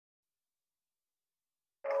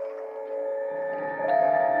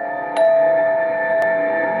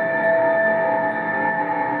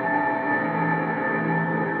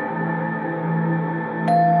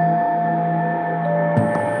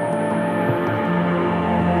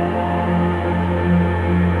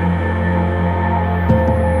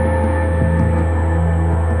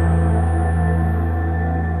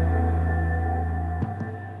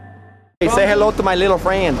Say hello to my little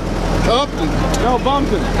friend. Upton. No,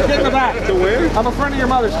 Bumpton. Get in the back. To where? I'm a friend of your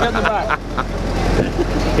mother's. Get in the back.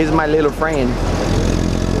 He's my little friend.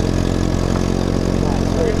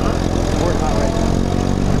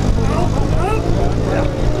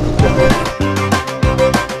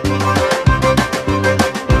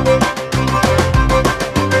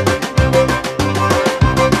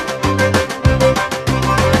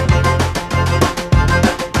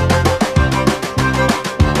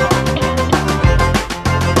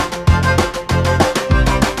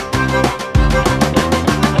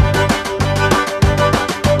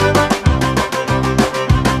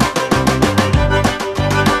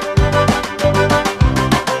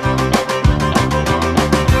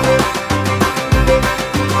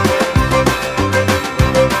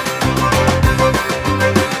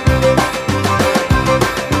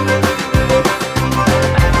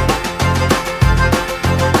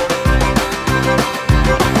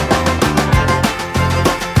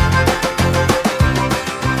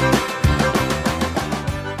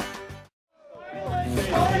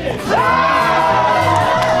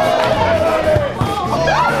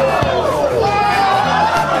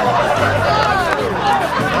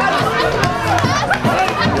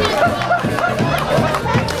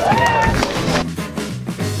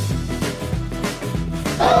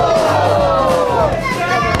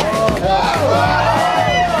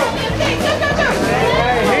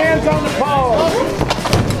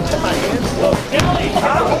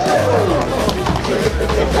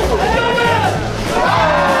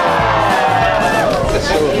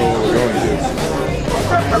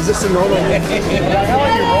 Is this a normal? How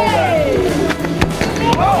do you roll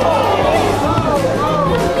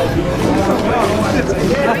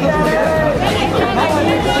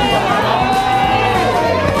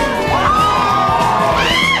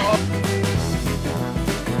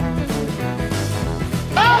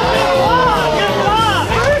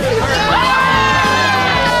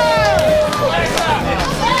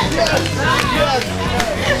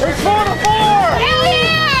It's 4-4! Hell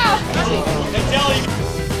yeah!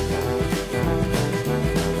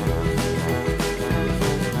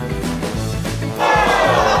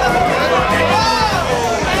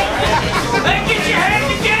 Get your head in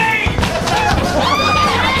the game!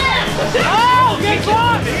 Oh, good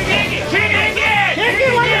block! Kick it again! Kick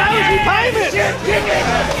it like an OG payment! Kick it!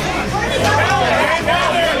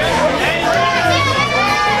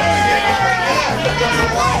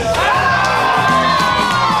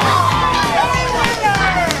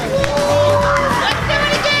 Let's do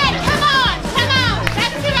it again! Come on! Come on!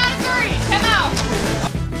 That's 2 out of 3! Come on!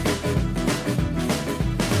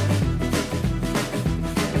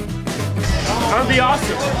 That'd be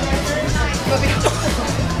awesome.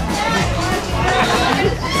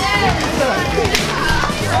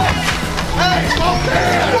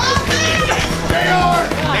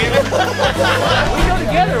 We go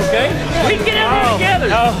together, okay? We can get in there together.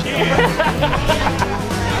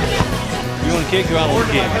 You want to kick or I want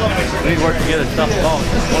to kick? We need to work together to stop the ball.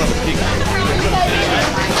 One of us kicks.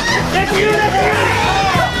 That's you!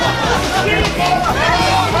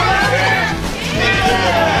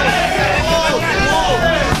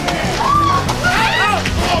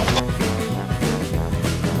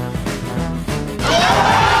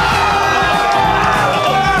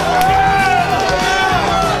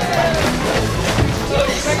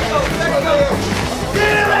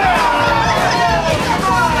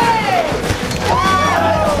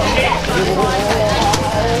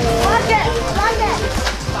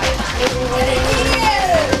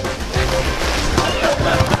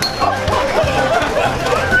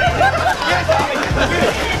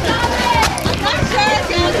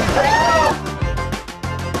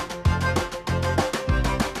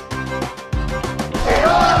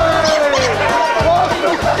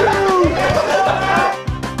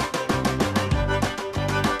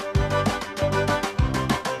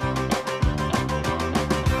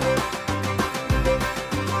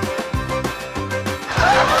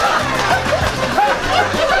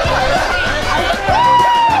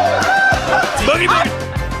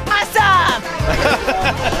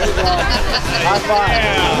 High five.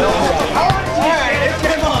 All right,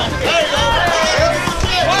 come on.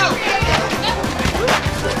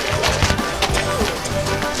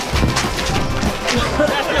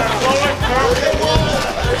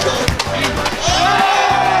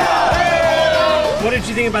 What did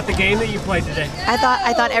you think about the game that you played today? I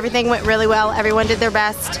thought everything went really well. Everyone did their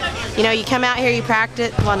best. You know, you come out here, you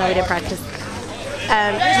practice. Well, no, we didn't practice.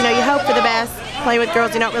 You know, you hope for the best. Playing with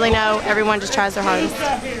girls you don't really know, everyone just tries their hardest.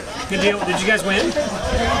 Good deal. Did you guys win?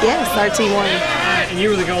 Yes, our team won. And you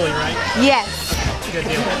were the goalie, right? Yes. Good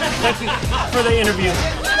deal. Thank you for the interview.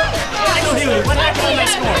 Huey, what happened on that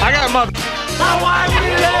score? I got my. Why would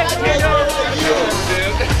you that?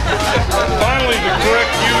 Finally, the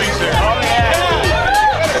correct Huey's there. Oh, yeah.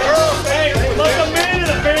 Hey, look a minute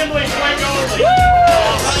of the family swing only.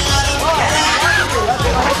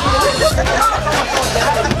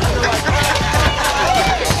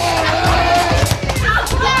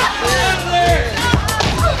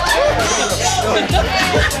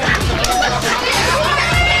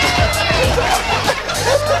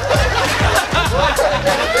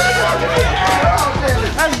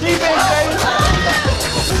 That's defense, baby.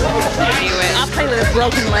 I'll play with a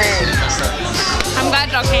broken leg. I'm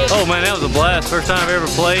glad y'all came. Oh man, that was a blast. First time I ever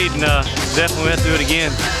played, and definitely have to do it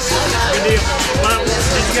again. Good deal. Well,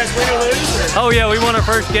 did you guys win or lose? Oh yeah, we won our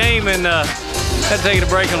first game and had to take a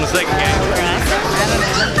break on the second game.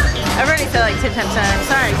 I've already said like 10 times.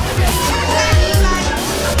 Sorry.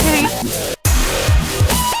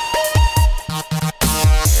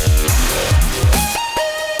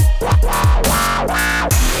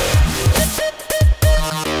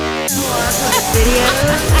 Videos,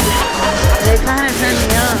 they kind of turn me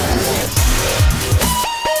on.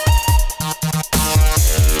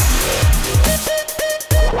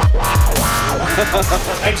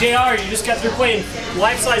 Hey, JR, you just got through playing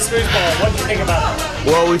life-size foosball. What did you think about it?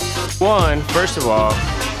 Well, we won, first of all.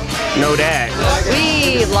 No that.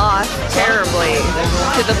 We lost terribly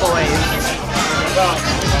to the boys.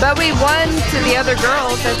 But we won to the other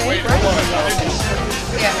girls, I think, right?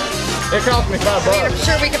 Yeah. It cost me $5. I'm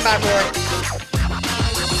sure we can buy more.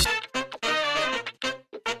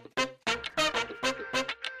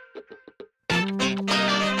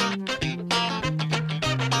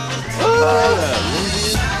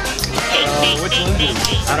 Which one?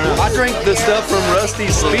 I don't know. I drank the stuff from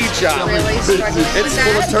Rusty's Speed Shop. Really? It's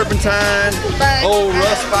full of turpentine, old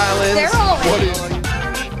rust filings. They're all What is?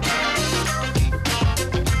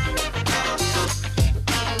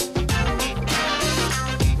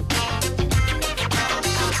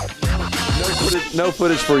 No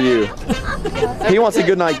footage for you. He wants a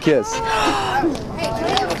goodnight kiss.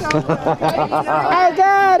 I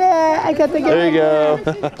got it. I got the There you go.